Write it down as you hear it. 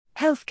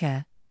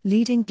Healthcare.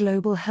 Leading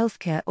global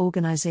healthcare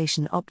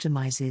organization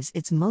optimizes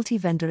its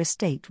multi-vendor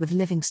estate with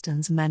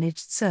Livingston's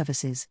managed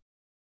services.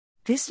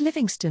 This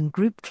Livingston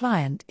Group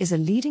client is a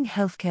leading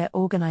healthcare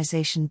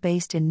organization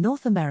based in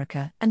North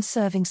America and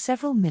serving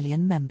several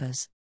million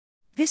members.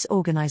 This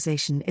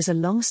organization is a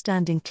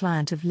long-standing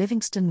client of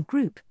Livingston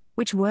Group,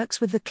 which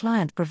works with the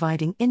client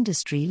providing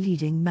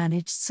industry-leading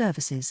managed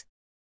services.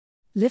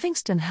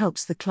 Livingston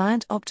helps the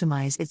client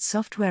optimize its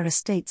software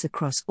estates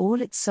across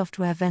all its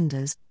software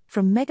vendors,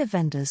 from mega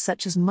vendors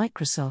such as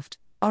Microsoft,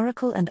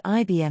 Oracle and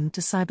IBM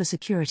to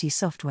cybersecurity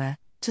software,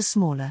 to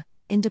smaller,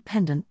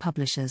 independent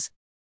publishers.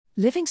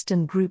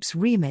 Livingston Group's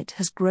remit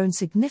has grown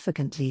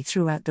significantly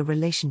throughout the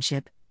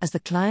relationship, as the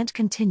client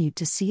continued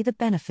to see the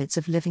benefits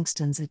of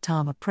Livingston's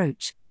ITAM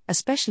approach,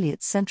 especially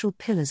its central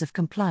pillars of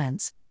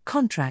compliance,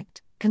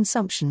 contract,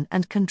 consumption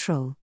and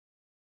control.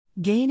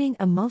 Gaining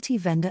a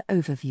multi-vendor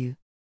overview.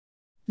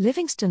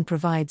 Livingston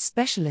provides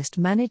specialist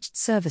managed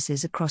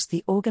services across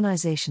the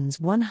organization's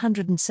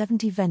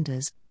 170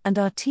 vendors, and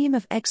our team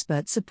of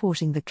experts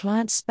supporting the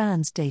client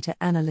spans data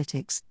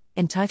analytics,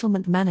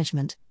 entitlement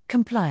management,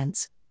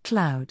 compliance,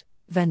 cloud,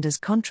 vendors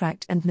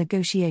contract and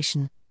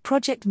negotiation,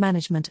 project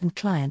management and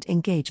client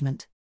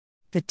engagement.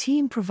 The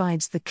team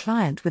provides the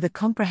client with a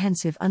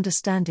comprehensive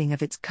understanding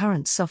of its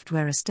current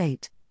software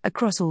estate,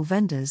 across all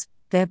vendors,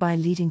 thereby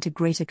leading to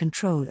greater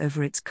control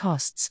over its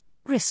costs,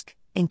 risk,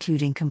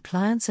 including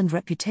compliance and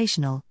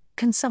reputational,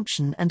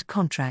 consumption and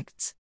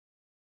contracts.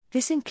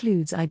 This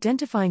includes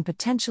identifying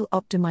potential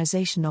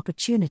optimization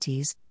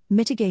opportunities,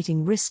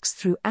 mitigating risks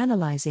through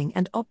analyzing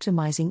and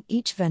optimizing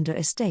each vendor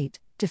estate,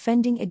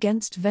 defending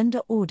against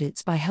vendor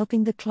audits by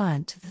helping the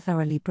client to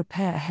thoroughly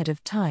prepare ahead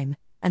of time,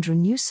 and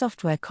renew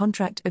software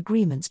contract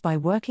agreements by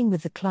working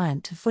with the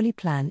client to fully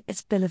plan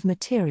its bill of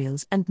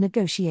materials and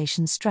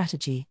negotiation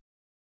strategy.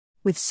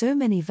 With so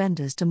many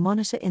vendors to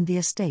monitor in the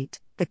estate,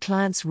 the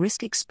client's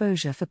risk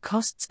exposure for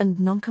costs and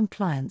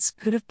non-compliance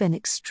could have been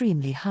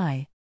extremely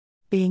high.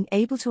 Being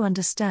able to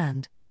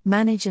understand,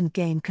 manage and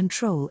gain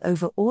control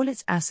over all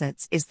its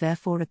assets is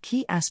therefore a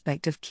key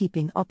aspect of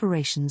keeping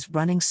operations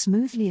running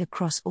smoothly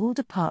across all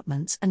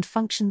departments and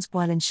functions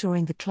while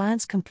ensuring the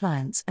client's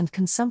compliance and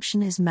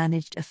consumption is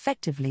managed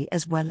effectively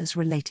as well as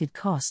related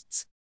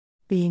costs.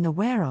 Being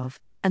aware of,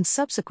 and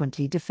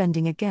subsequently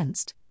defending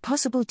against,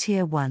 possible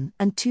Tier 1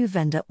 and 2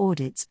 vendor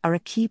audits are a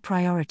key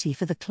priority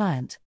for the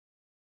client.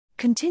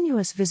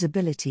 Continuous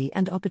visibility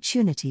and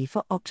opportunity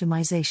for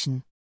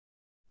optimization.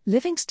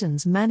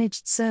 Livingston's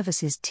managed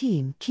services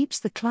team keeps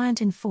the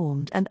client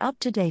informed and up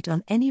to date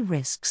on any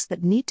risks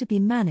that need to be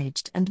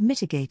managed and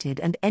mitigated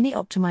and any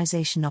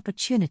optimization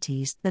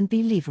opportunities that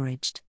be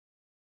leveraged.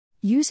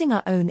 Using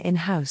our own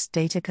in-house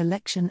data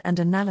collection and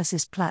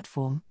analysis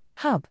platform,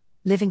 Hub,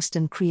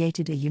 Livingston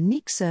created a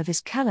unique service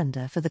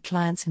calendar for the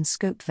clients and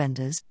scope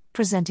vendors,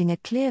 presenting a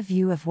clear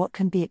view of what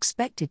can be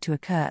expected to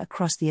occur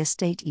across the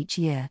estate each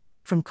year,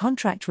 from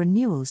contract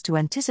renewals to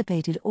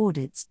anticipated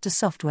audits to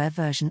software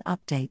version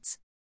updates.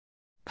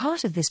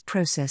 Part of this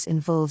process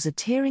involves a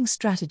tiering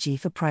strategy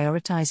for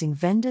prioritizing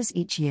vendors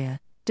each year,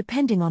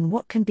 depending on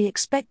what can be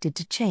expected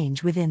to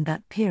change within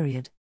that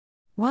period.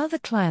 While the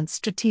client's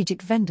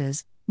strategic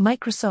vendors,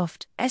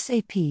 Microsoft,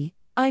 SAP,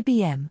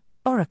 IBM,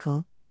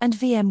 Oracle, and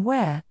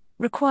VMware,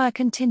 require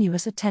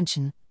continuous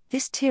attention,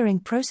 this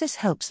tiering process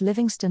helps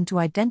Livingston to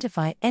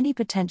identify any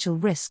potential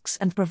risks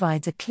and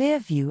provides a clear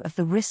view of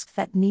the risk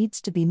that needs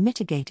to be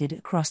mitigated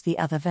across the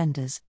other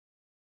vendors.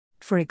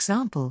 For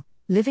example,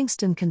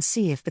 Livingston can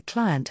see if the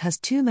client has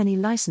too many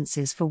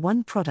licenses for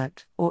one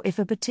product or if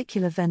a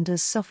particular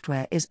vendor's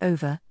software is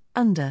over,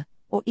 under,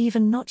 or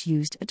even not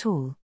used at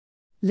all.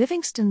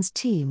 Livingston's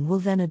team will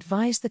then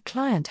advise the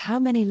client how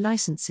many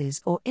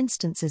licenses or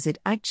instances it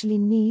actually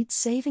needs,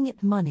 saving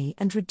it money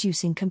and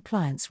reducing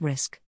compliance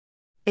risk.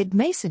 It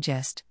may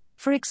suggest,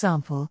 for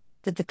example,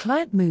 that the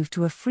client move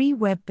to a free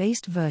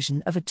web-based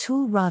version of a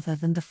tool rather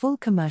than the full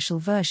commercial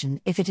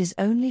version if it is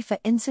only for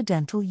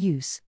incidental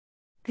use.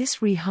 This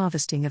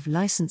reharvesting of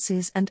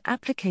licenses and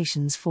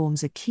applications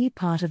forms a key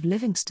part of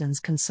Livingston's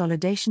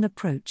consolidation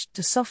approach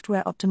to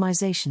software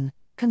optimization,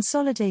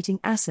 consolidating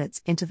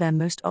assets into their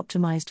most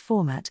optimized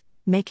format,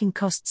 making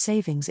cost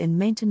savings in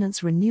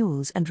maintenance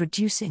renewals and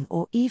reducing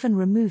or even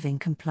removing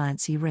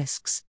compliancy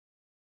risks.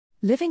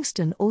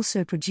 Livingston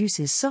also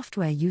produces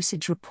software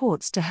usage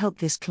reports to help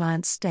this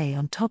client stay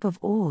on top of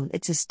all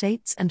its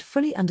estates and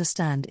fully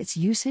understand its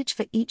usage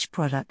for each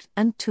product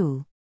and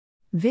tool.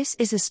 This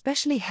is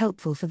especially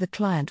helpful for the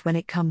client when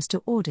it comes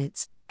to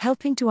audits,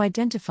 helping to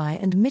identify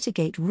and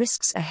mitigate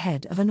risks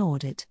ahead of an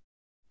audit.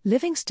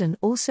 Livingston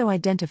also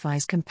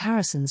identifies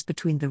comparisons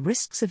between the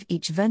risks of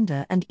each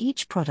vendor and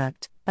each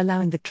product,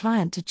 allowing the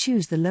client to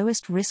choose the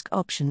lowest risk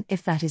option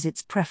if that is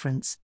its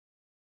preference.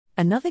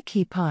 Another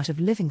key part of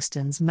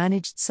Livingston's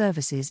managed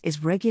services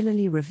is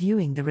regularly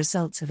reviewing the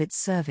results of its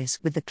service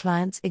with the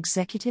client's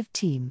executive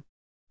team.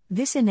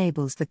 This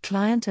enables the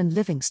client and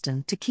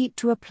Livingston to keep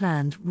to a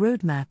planned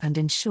roadmap and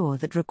ensure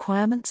that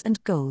requirements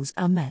and goals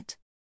are met.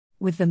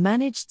 With the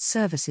managed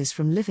services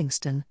from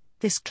Livingston,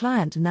 This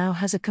client now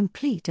has a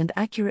complete and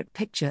accurate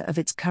picture of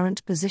its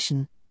current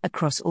position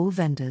across all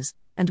vendors,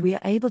 and we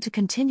are able to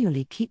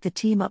continually keep the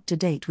team up to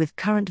date with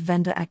current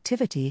vendor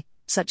activity,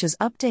 such as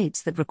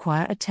updates that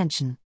require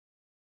attention.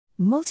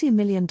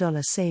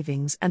 Multi-million-dollar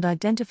savings and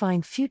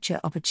identifying future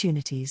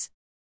opportunities.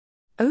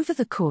 Over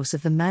the course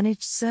of the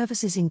managed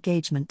services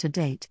engagement to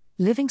date,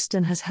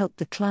 Livingston has helped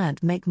the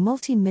client make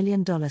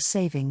multi-million-dollar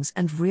savings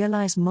and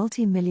realize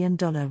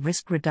multi-million-dollar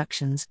risk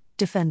reductions,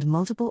 defend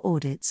multiple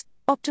audits,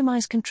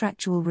 optimize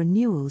contractual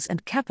renewals,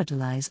 and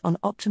capitalize on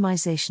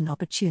optimization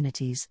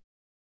opportunities.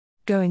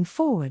 Going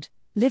forward,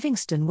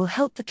 Livingston will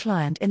help the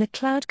client in a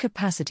cloud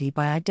capacity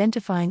by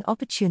identifying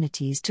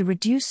opportunities to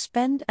reduce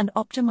spend and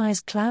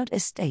optimize cloud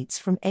estates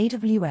from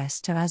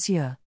AWS to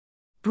Azure.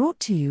 Brought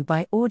to you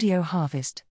by Audio Harvest.